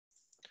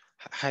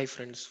Hi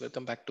friends,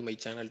 welcome back to my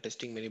channel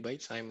Testing Many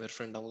Bytes. I am your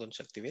friend Amudan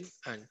Shaktivel,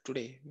 and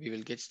today we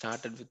will get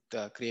started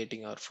with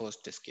creating our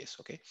first test case.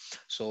 Okay,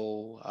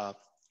 so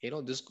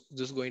this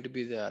is going to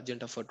be the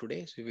agenda for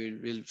today. So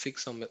we'll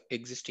fix some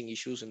existing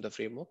issues in the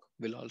framework.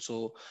 We'll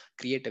also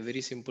create a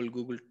very simple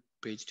Google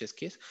page test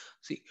case.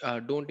 See,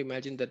 don't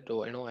imagine that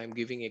I'm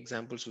giving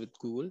examples with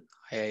Google.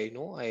 I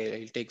know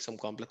I'll take some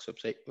complex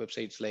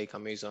websites like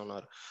Amazon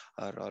or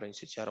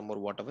Orange CRM or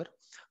whatever,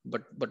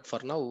 but for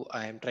now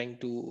I am trying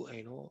to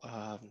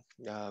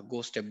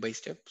go step by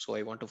step. So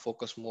I want to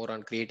focus more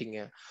on creating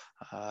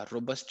a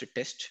robust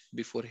test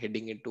before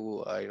heading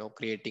into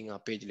creating a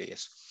page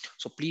layers.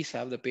 So please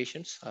have the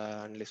patience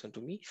and listen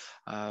to me.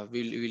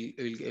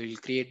 We'll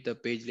create the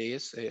page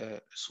layers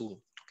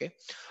soon. Okay,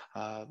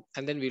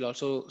 and then we'll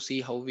also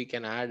see how we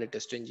can add a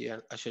TestNG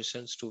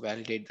assertions to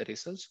validate the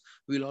results.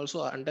 We'll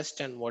also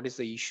understand what is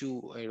the issue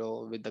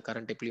with the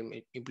current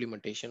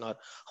implementation, or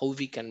how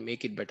we can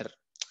make it better.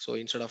 So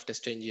instead of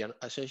TestNG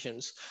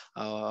assertions,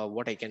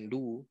 what I can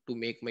do to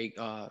make my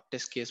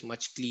test case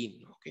much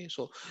clean. Okay,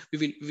 so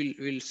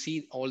we'll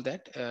see all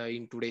that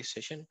in today's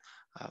session.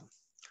 Um,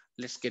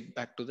 let's get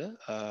back to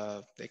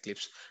the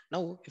Eclipse.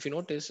 Now, if you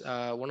notice,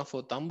 one of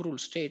our thumb rule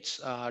states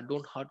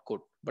don't hard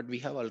code, but we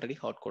have already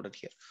hard coded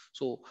here.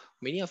 So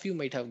many of you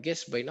might have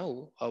guessed by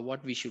now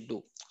what we should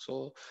do.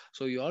 So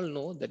you all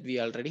know that we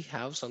already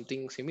have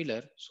something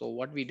similar. So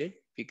what we did,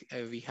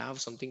 we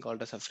have something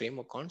called as a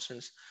framework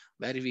constants,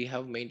 where we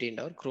have maintained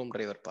our Chrome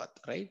driver path,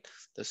 right?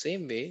 The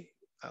same way,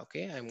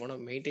 okay, I'm going to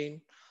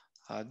maintain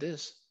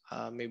this.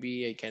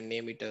 Maybe I can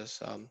name it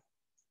as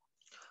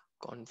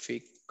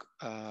config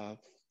uh,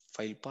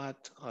 file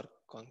path or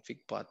config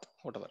path,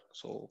 whatever.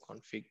 So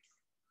config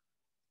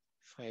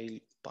file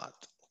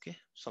path, okay,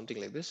 something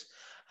like this.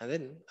 And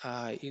then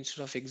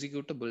instead of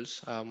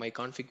executables, my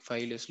config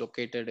file is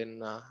located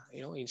in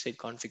inside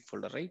config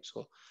folder, right?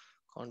 So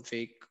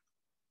config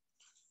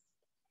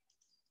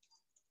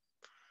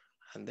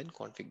and then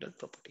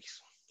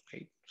config.properties,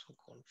 right? So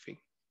config.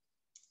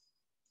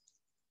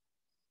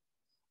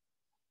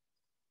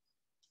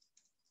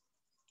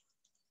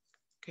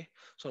 Okay,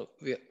 so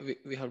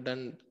we have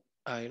done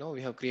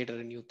we have created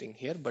a new thing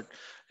here, but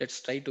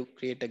let's try to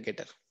create a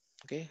getter.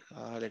 Okay,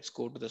 let's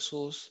go to the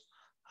source,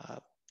 uh,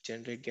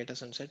 generate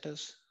getters and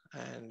setters,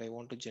 and I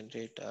want to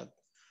generate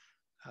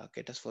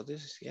getters for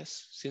this.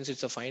 Yes, since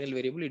it's a final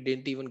variable, it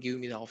didn't even give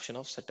me the option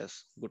of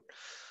setters. Good.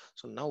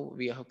 So now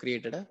we have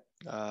created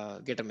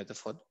a getter method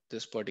for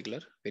this particular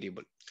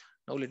variable.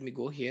 Now let me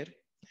go here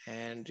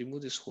and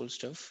remove this whole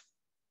stuff.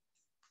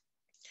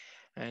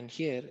 And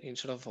here,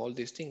 instead of all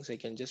these things, I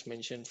can just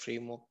mention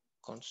framework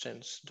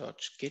constants dot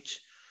sketch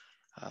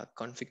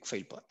config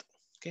file path.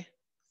 Okay,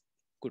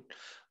 good.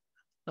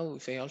 Now,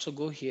 if I also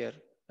go here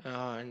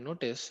and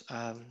notice,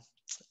 there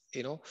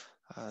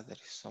is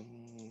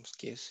some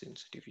case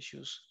sensitive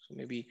issues. So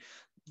maybe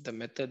the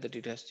method that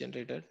it has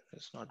generated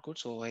is not good.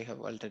 So I have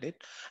altered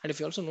it. And if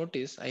you also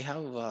notice, I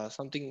have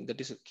something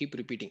that is keep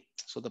repeating.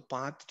 So the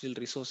path till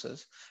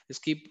resources is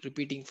keep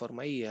repeating for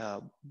my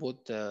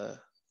both uh,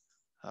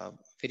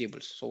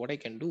 variables. So what I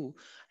can do,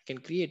 I can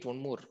create one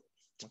more.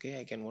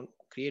 Okay, I can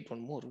create one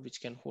more which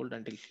can hold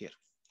until here.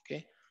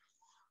 Okay,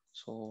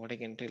 so what I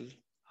can tell,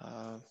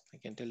 I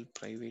can tell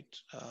private.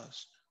 I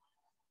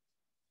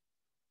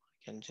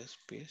can just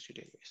paste it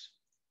anyways.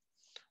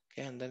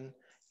 Okay, and then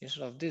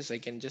instead of this, I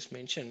can just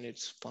mention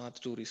its path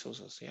to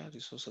resources. Yeah,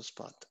 resources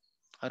path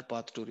or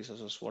path to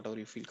resources, whatever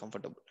you feel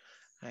comfortable.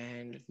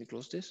 And let me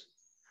close this.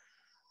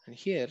 And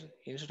here,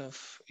 instead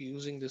of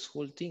using this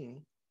whole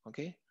thing,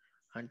 okay,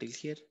 until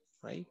here,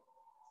 right?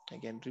 I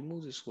can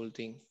remove this whole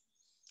thing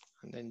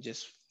and then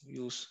just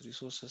use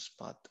resources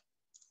path,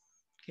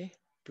 okay,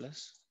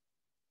 plus,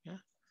 yeah,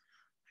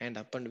 and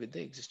append with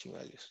the existing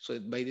values. So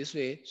by this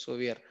way, so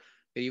we're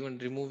even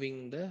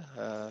removing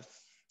the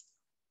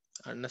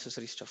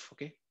unnecessary stuff.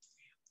 Okay,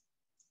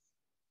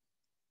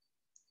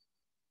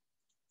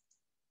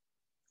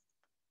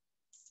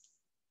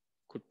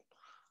 good.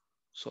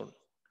 So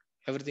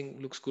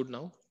everything looks good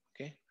now.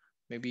 Okay,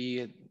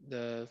 maybe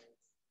the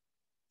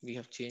we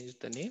have changed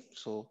the name,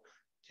 so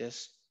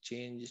just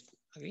change it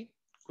again.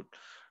 Good.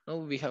 Now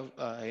we have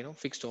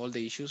fixed all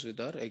the issues with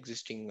our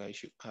existing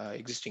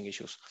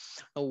issues.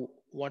 Now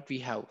what we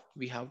have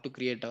to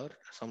create our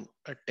some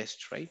a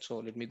test, right? So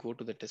let me go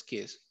to the test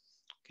case.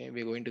 Okay,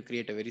 we're going to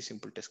create a very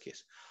simple test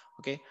case.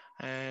 Okay,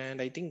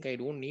 and I think I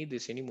don't need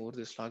this anymore,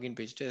 this login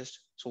page test.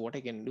 So what I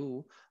can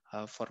do,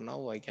 for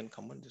now, I can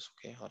comment this.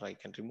 Okay, or I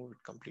can remove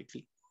it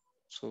completely.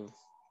 So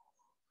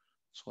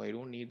so I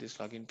don't need this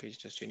login page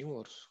test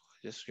anymore, so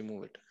I just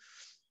remove it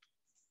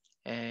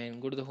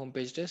and go to the home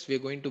page test. We're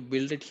going to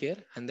build it here,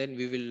 and then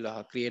we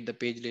will create the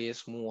page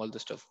layers, move all the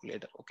stuff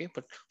later. Okay,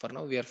 but for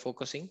now we are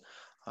focusing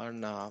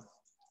on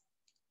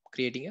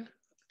creating a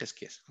test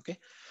case. Okay,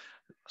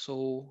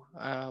 so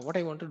what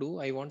I want to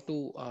do,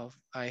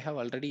 I have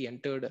already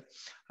entered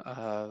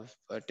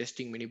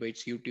testing mini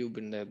bytes YouTube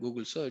in the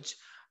Google search.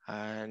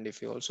 And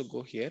if you also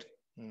go here,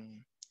 mm,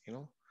 you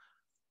know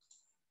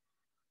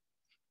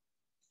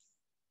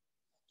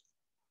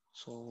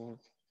so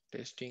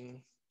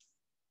testing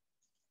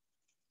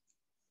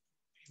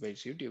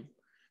Where's YouTube?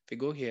 If we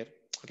go here,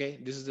 okay,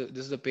 this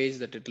is the page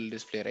that it will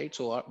display, right?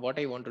 So what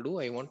I want to do,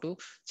 I want to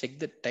check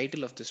the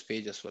title of this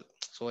page as well.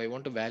 So I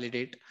want to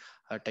validate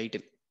a title,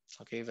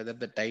 okay, whether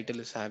the title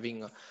is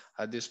having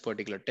this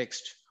particular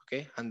text,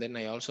 okay, and then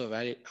I also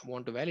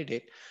want to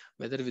validate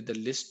whether with the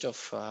list of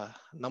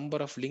number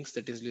of links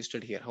that is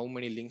listed here, how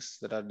many links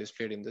that are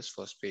displayed in this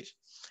first page,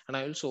 and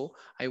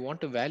I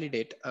want to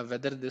validate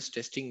whether this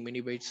testing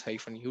minibytes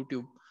hyphen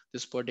YouTube,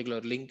 this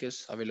particular link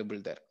is available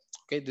there.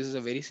 Okay, this is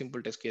a very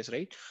simple test case,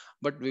 right?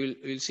 But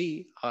we'll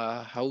see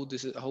how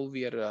this is how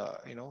we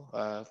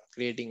are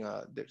creating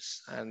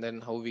this, and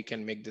then how we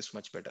can make this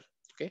much better.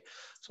 Okay,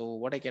 so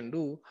what I can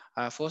do,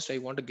 first I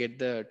want to get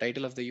the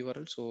title of the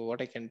URL. So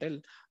what I can tell,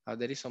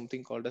 there is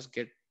something called as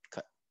get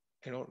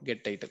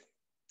title.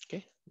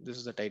 Okay, this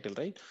is the title,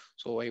 right?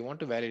 So I want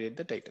to validate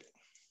the title.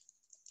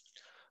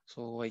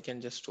 So I can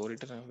just store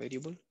it in a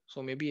variable.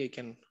 So maybe I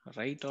can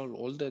write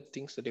all the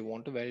things that I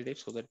want to validate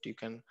so that you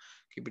can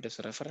keep it as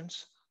a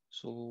reference.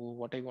 So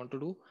what I want to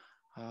do,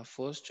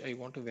 first I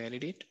want to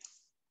validate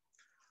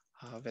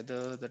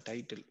whether the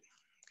title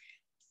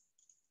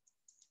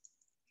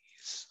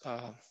is,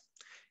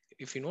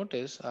 if you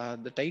notice,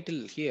 the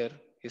title here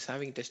is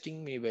having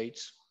testing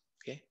megabytes.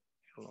 Okay,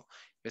 I don't know,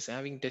 it's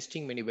having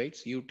testing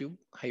megabytes YouTube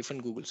hyphen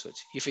Google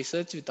search. If I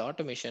search with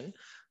automation,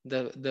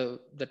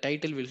 the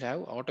title will have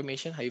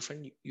automation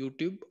hyphen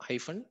YouTube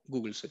hyphen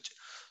Google search.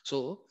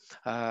 So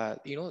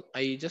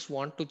I just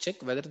want to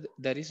check whether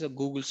there is a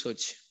Google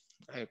search.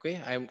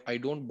 Okay, I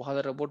don't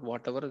bother about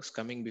whatever is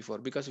coming before,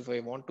 because if I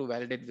want to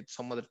validate with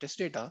some other test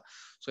data,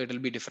 so it will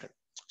be different.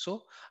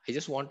 So I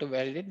just want to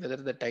validate whether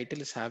the title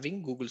is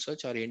having Google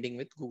search or ending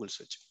with Google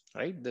search,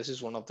 right? This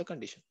is one of the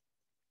condition.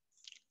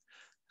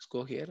 Let's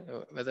go here,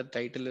 whether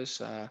title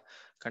is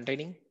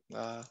containing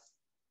uh,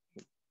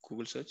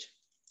 Google search,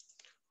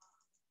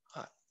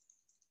 uh,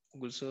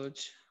 Google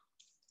search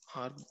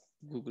or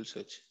Google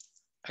search.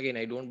 Again,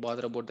 I don't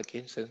bother about the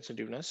case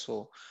sensitiveness,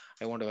 so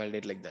I want to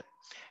validate like that.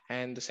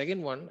 And the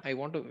second one, I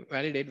want to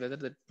validate whether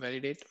the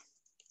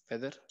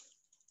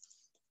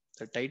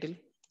title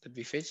that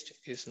we fetched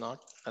is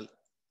not null.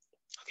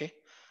 Okay,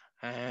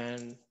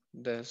 and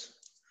the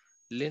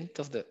length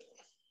of the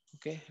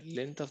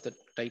length of the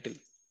title,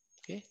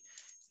 okay,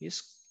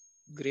 is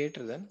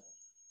greater than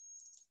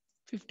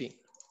 15,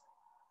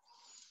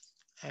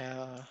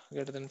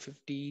 greater than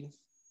 15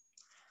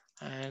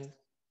 and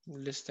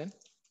less than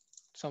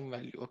some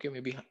value, okay,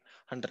 maybe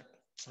 100,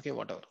 okay,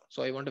 whatever.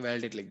 So I want to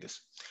validate like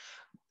this.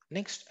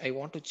 Next I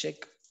want to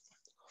check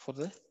for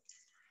the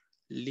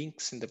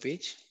links in the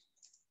page,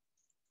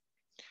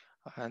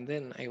 and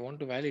then I want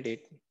to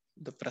validate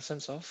the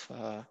presence of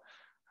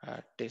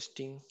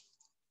testing,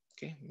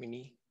 okay,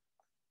 mini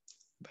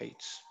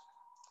bytes,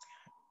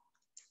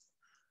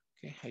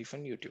 okay,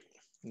 hyphen YouTube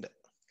in the,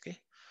 okay.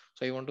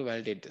 So I want to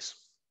validate this.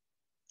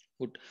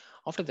 Good.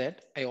 After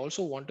that, I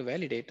also want to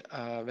validate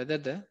whether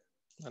the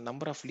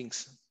number of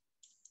links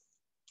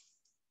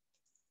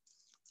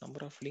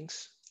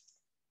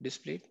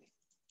displayed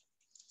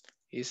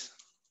is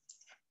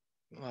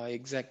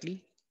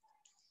exactly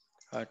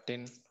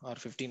 10 or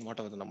 15,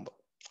 whatever the number.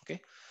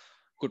 Okay,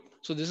 good.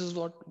 So this is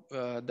what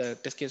the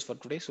test case for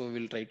today. So we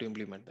will try to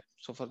implement that.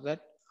 So for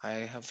that, I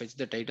have fetched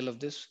the title of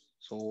this.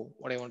 So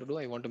what I want to do,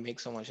 I want to make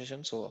some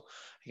assertion. So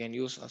I can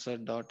use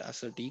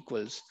assert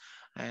equals,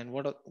 and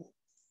what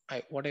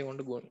I want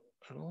to go,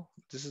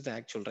 this is the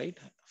actual, right?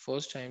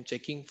 First I am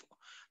checking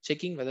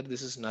whether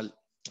this is null.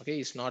 Okay,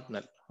 it's not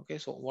null. Okay,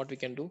 so what we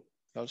can do,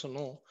 we also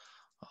know,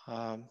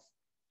 um,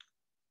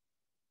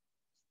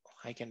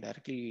 I can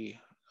directly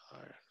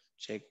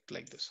check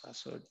like this,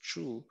 assert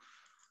true.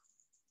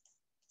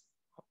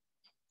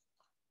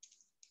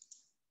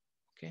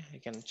 Okay, I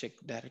can check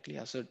directly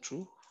assert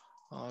true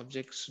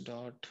objects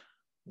dot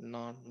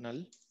non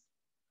null,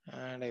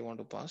 and I want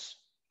to pass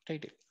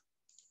title,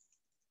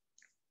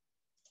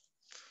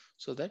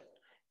 so that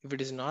if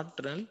it is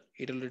not null,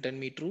 it will return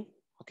me true.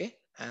 Okay,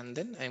 and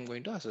then I'm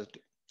going to assert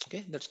it.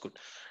 Okay, that's good.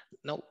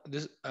 Now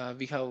this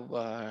we have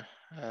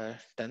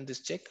done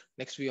this check.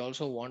 Next we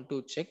also want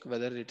to check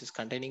whether it is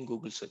containing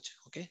Google search.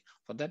 Okay,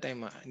 for that I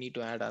need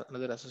to add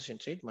another assertion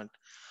statement,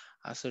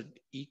 assert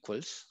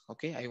equals.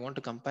 Okay, I want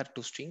to compare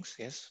two strings.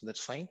 Yes,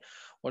 that's fine.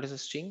 What is a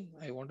string?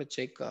 I want to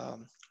check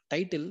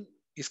title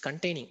is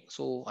containing.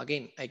 So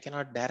again, I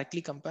cannot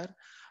directly compare,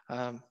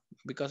 um,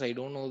 because I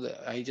don't know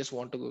the, I just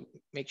want to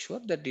make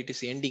sure that it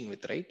is ending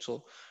with, right?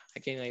 So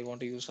again, I want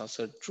to use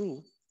assert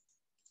true.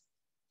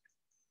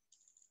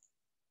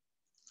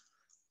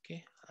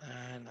 Okay,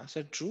 and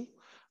assert true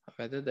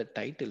whether the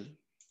title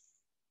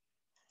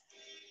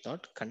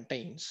dot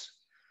contains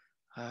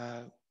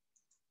uh,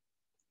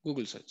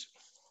 Google search.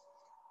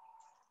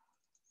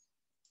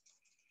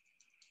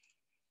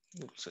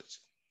 Google search.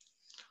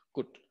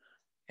 Good.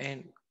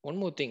 And one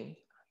more thing,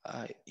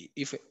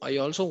 if I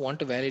also want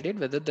to validate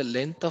whether the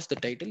length of the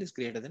title is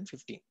greater than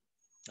 15.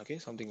 Okay,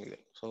 something like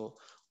that. So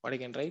what I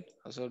can write,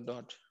 assert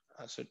dot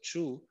assert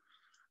true.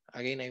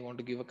 Again, I want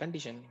to give a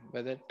condition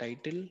whether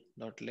title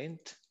dot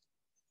length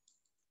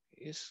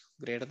is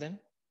greater than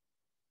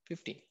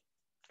 15.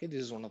 Okay,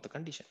 this is one of the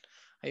condition.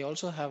 I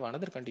also have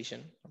another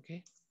condition,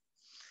 okay,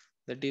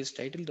 that is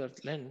title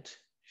dot length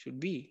should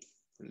be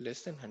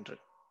less than 100.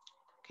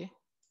 Okay,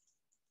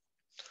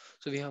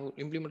 so we have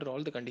implemented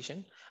all the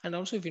condition. And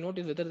also if you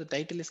notice whether the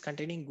title is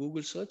containing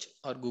Google search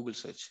or Google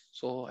search,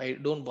 so I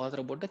don't bother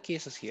about the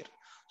cases here.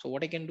 So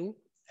what I can do,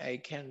 I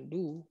can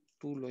do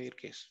two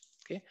lowercase,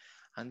 okay,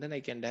 and then I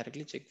can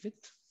directly check with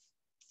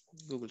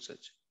Google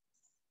search,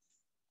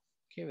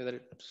 okay, whether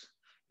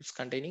it's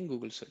containing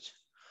Google search.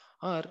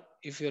 Or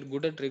if you're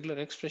good at regular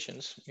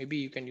expressions, maybe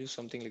you can use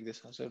something like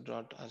this, assert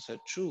dot assert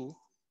true.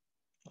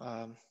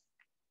 um,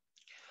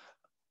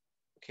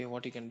 okay,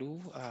 what you can do,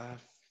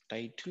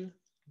 title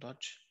dot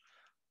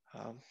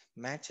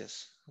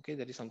matches. Okay,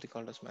 there is something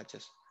called as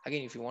matches.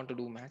 Again, if you want to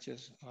do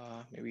matches,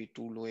 maybe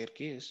two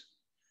lowercase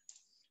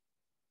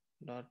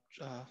dot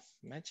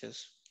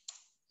matches,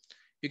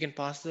 you can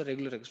pass the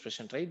regular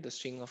expression, right, the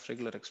string of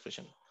regular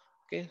expression.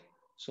 Okay,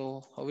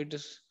 so how it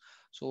is,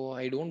 so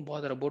I don't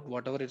bother about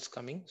whatever it's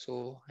coming,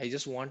 so I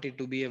just want it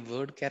to be a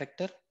word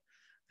character.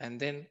 And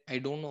then I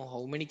don't know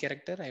how many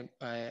character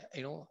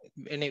you know,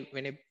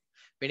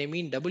 when I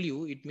mean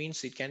W, it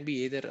means it can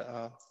be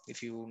either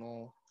if you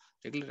know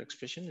regular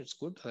expression, it's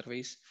good.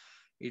 Otherwise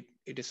it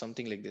is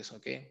something like this,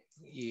 okay,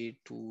 A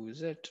to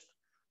Z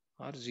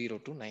or 0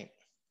 to 9.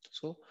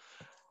 So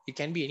it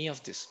can be any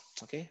of this,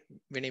 okay.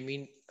 When I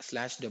mean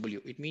slash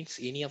W, it means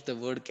any of the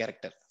word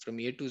character from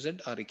A to Z,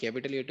 or a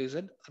capital A to Z,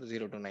 or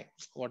 0 to 9,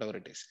 whatever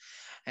it is.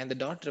 And the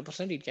dot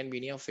represent, it can be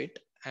any of it.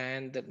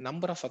 And the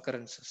number of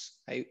occurrences,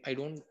 I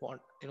don't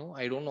want, you know,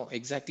 I don't know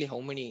exactly how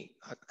many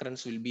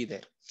occurrence will be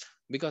there,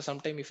 because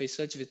sometime if I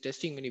search with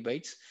testing many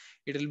bytes,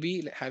 it will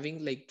be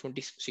having like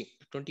 20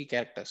 20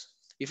 characters.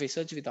 If I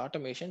search with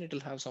automation, it will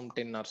have some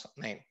 10 or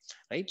 9,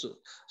 right?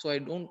 So I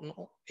don't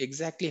know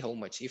exactly how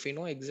much. If I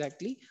know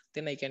exactly,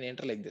 then I can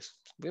enter like this.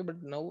 Okay,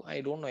 but now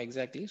I don't know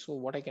exactly, so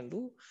what I can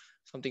do,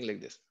 something like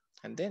this.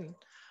 And then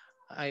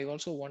I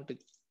also want to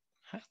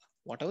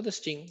whatever the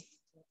string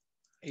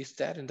is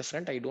there in the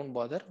front, I don't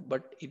bother,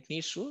 but it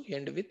needs to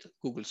end with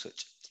Google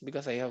search,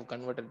 because I have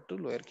converted to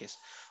lowercase.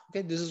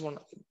 Okay, this is one.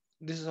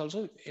 This is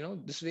also, you know,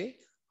 this way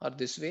or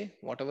this way,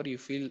 whatever you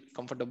feel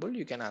comfortable,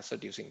 you can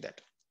assert using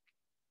that.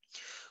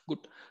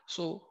 Good.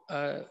 So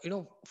you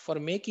know, for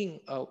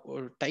making a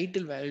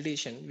title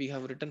validation, we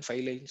have written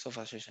 5 lines of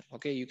assertion.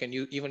 Okay, you can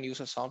even use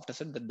a soft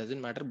asset, that doesn't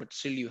matter, but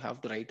still you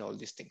have to write all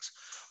these things.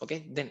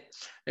 Okay, then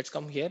let's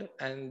come here,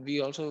 and we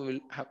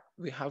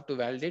have to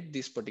validate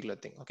this particular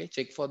thing. Okay,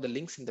 check for the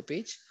links in the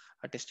page,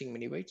 testing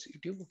many bytes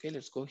YouTube. Okay,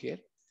 let's go here.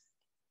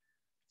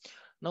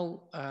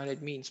 Now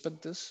let me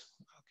inspect this.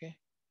 Okay,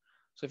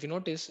 so if you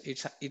notice,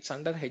 it's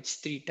under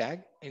h3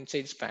 tag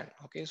inside span.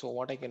 Okay, so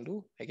what I can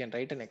do, I can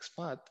write an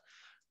XPath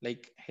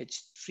like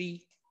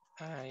h3,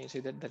 and you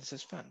see that that's a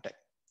span tag.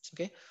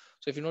 Okay,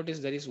 so if you notice,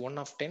 there is 1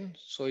 of 10,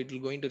 so it will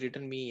going to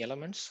return me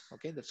elements.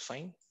 Okay, that's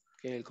fine.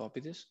 Okay, I'll copy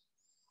this.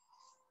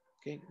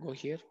 Okay, go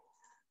here,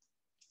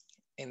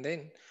 and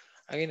then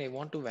again I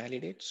want to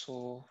validate.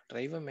 So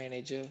driver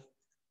manager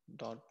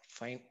dot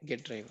find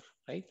get driver,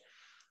 right?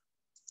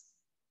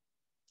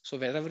 So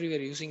wherever we are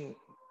using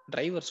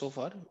driver so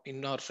far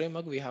in our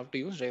framework, we have to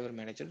use driver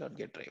manager dot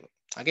get driver.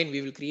 Again,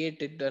 we will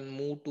create it and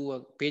move to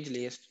a page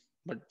list.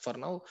 But for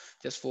now,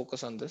 just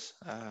focus on this.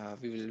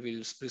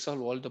 We'll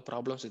resolve all the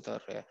problems with our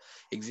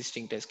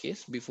existing test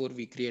case before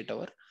we create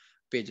our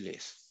page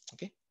list.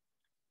 Okay.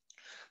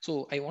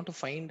 So I want to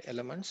find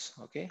elements.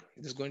 Okay.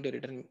 It is going to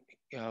return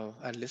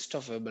a list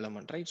of web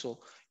element, right?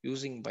 So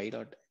using by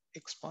dot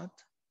XPath.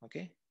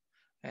 Okay.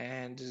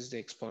 And this is the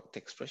export the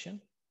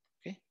expression.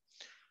 Okay,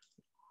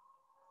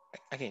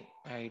 again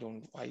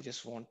I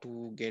just want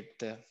to get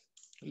the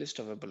list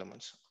of web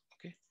elements.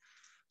 Okay,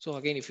 so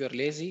again, if you are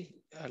lazy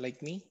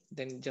like me,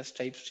 then just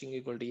type string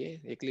equal to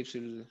a, Eclipse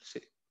will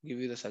give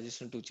you the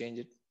suggestion to change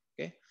it.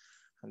 Okay,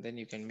 and then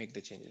you can make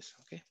the changes.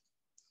 Okay,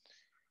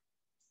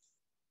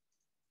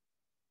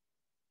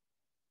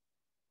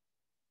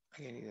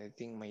 again I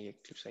think my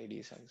Eclipse ID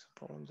is having some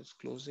problem. Let's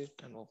close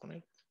it and open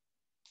it.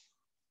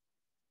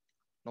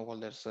 Now all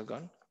that's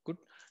gone. Good.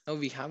 Now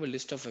we have a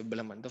list of web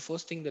element. The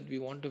first thing that we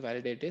want to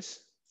validate is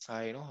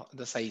you know,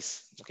 the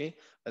size. Okay,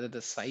 whether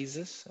the size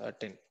is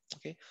 10.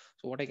 Okay,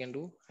 so what I can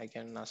do, I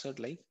can assert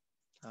like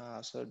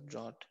assert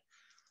dot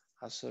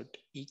assert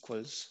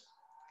equals,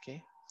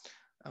 okay,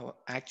 our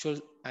actual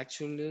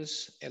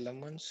is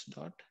elements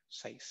dot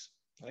size,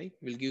 right,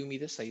 will give me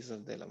the size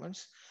of the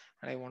elements,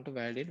 and I want to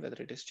validate whether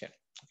it is 10.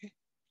 Okay,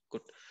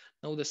 good.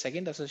 Now the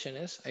second assertion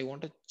is, I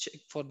want to check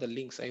for the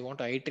links. I want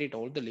to iterate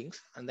all the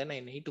links, and then I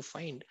need to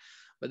find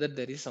whether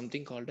there is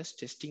something called as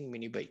testing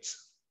mini bytes.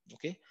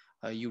 Okay,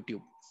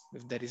 YouTube,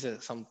 if there is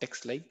some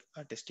text like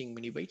testing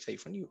mini bytes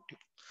hyphen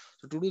YouTube.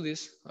 So to do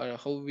this,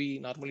 how we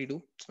normally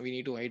do, we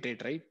need to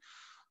iterate, right?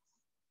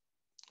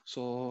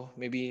 So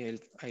maybe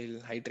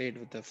I'll iterate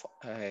with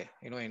the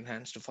you know,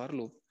 enhanced for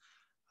loop,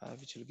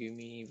 which will give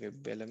me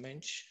web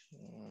element,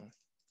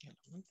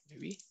 element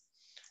maybe,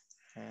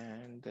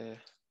 and the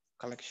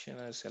collection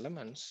as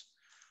elements.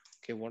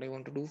 Okay, what I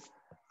want to do,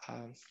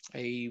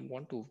 I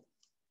want to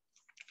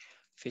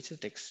fetch the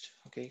text.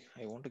 Okay,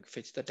 I want to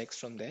fetch the text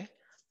from there,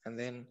 and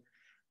then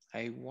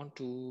I want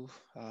to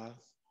uh,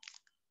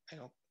 you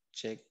know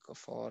check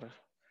for,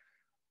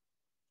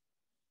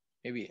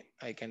 maybe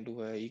I can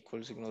do a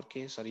equals ignore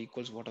case or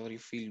equals whatever you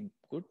feel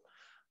good.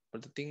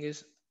 But the thing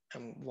is, I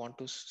want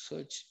to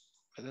search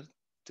whether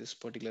this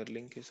particular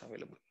link is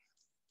available.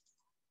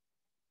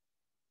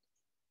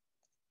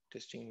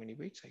 Testing many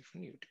bytes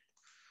hyphen YouTube.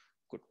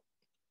 Good.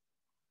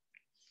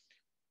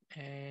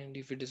 And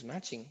if it is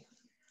matching,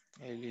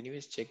 I'll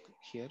anyways check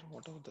here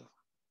whatever the.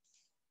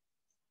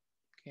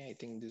 Okay, I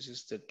think this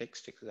is the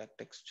text, exact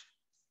text.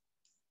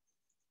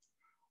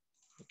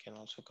 You can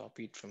also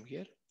copy it from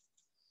here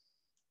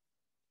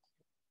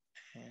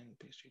and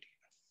paste it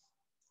here.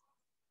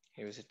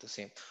 Here is it the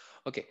same.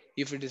 Okay,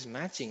 if it is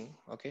matching,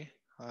 okay,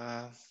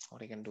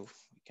 what I can do,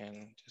 we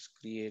can just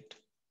create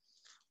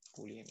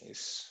boolean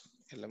is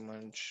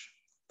element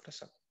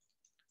present.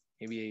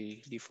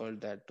 Maybe I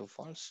default that to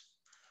false.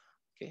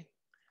 Okay,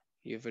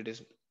 if it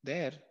is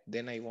there,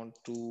 then I want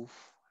to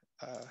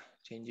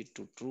change it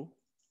to true.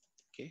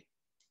 Okay,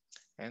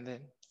 and then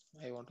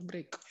I want to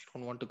break. I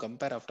don't want to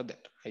compare after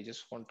that. I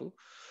just want to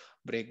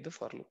break the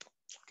for loop.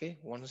 Okay,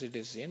 once it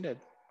is ended,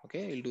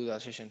 okay, I'll do the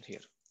assertion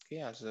here.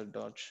 Okay, assert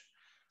dot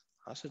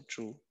assert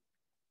true.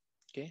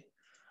 Okay,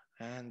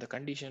 and the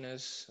condition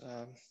is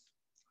I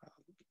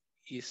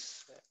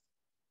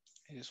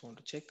just want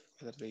to check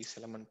whether this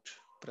element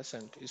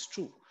present is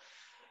true.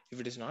 If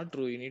it is not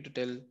true, you need to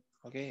tell.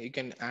 Okay, you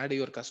can add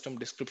your custom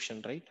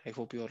description, right? I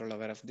hope you are all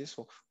aware of this.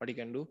 So what you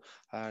can do,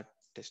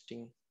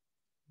 testing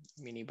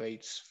mini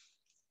bytes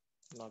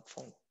not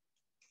found.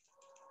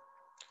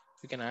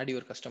 You can add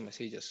your custom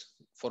messages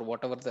for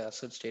whatever the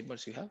assert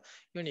statements you have.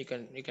 Even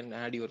you can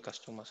add your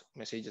custom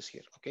messages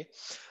here. Okay,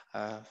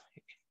 uh,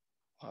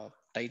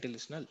 title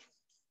is null.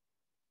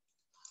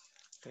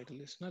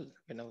 Title is null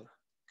whenever.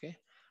 Okay,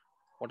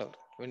 whatever.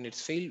 When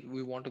it's failed,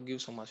 we want to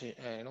give some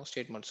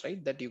statements,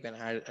 right? That you can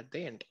add at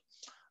the end.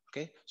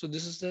 Okay, so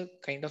this is the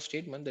kind of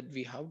statement that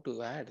we have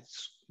to add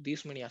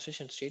these many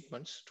assertion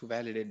statements to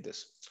validate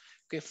this.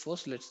 Okay,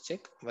 first let's check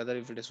whether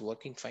if it is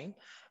working fine,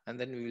 and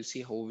then we will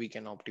see how we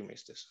can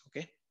optimize this.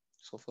 Okay,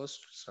 so first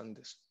let's run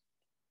this.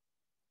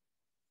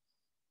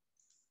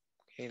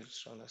 Okay,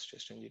 let's run as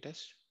TestNG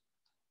test.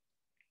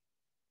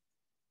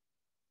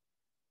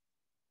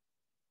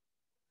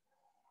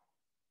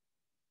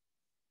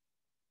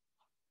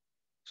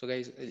 So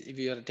guys, if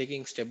you are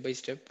taking step by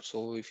step,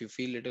 so if you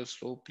feel little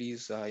slow,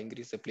 please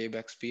increase the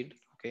playback speed.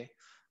 Okay,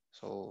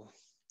 so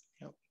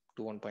yeah,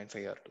 to 1.5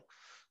 or 2.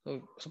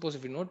 So suppose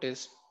if you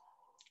notice,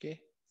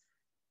 okay,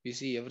 we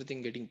see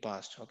everything getting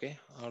passed. Okay,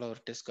 all our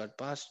tests got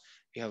passed.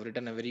 We have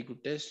written a very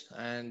good test,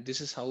 and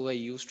this is how I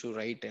used to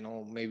write,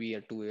 maybe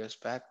 2 years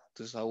back.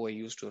 This is how I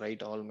used to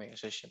write all my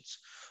sessions.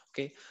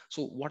 Okay,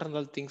 so what are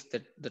the things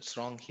that's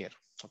wrong here?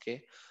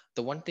 Okay,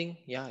 the one thing,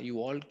 yeah, you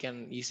all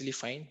can easily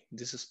find,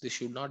 this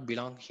should not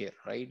belong here,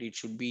 right? It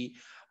should be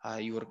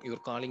you're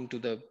calling to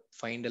the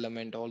find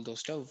element, all those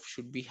stuff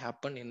should be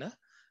happen in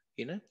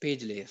a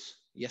page layers.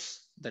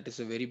 Yes, that is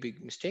a very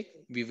big mistake.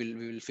 We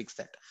will fix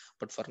that.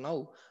 But for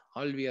now,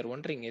 all we are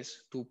wondering is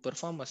to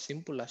perform a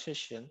simple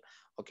assertion.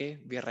 Okay,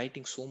 we are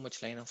writing so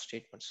much line of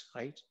statements,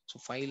 right? So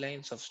 5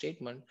 lines of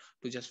statement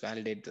to just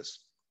validate this.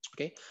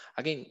 Okay,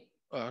 again,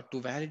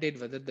 to validate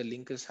whether the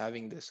link is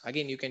having this,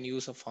 again you can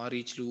use a for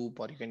each loop,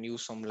 or you can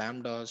use some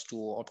lambdas to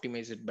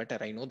optimize it better,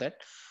 I know that.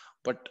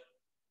 but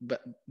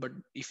but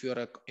if you're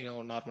a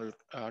normal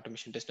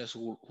automation testers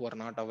who are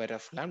not aware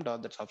of lambda,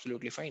 that's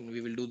absolutely fine. We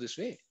will do this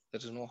way. There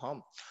is no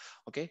harm.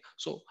 Okay,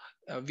 so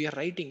we are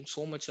writing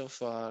so much of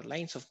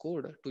lines of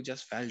code to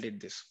just validate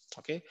this.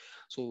 Okay,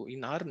 so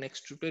in our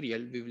next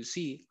tutorial we will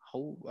see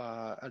how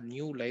a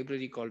new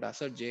library called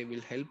assertj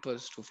will help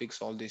us to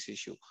fix all this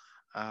issue.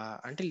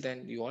 Until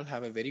then, you all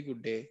have a very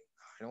good day.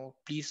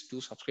 Please do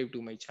subscribe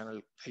to my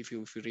channel if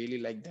you really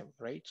like them,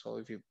 right? So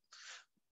if you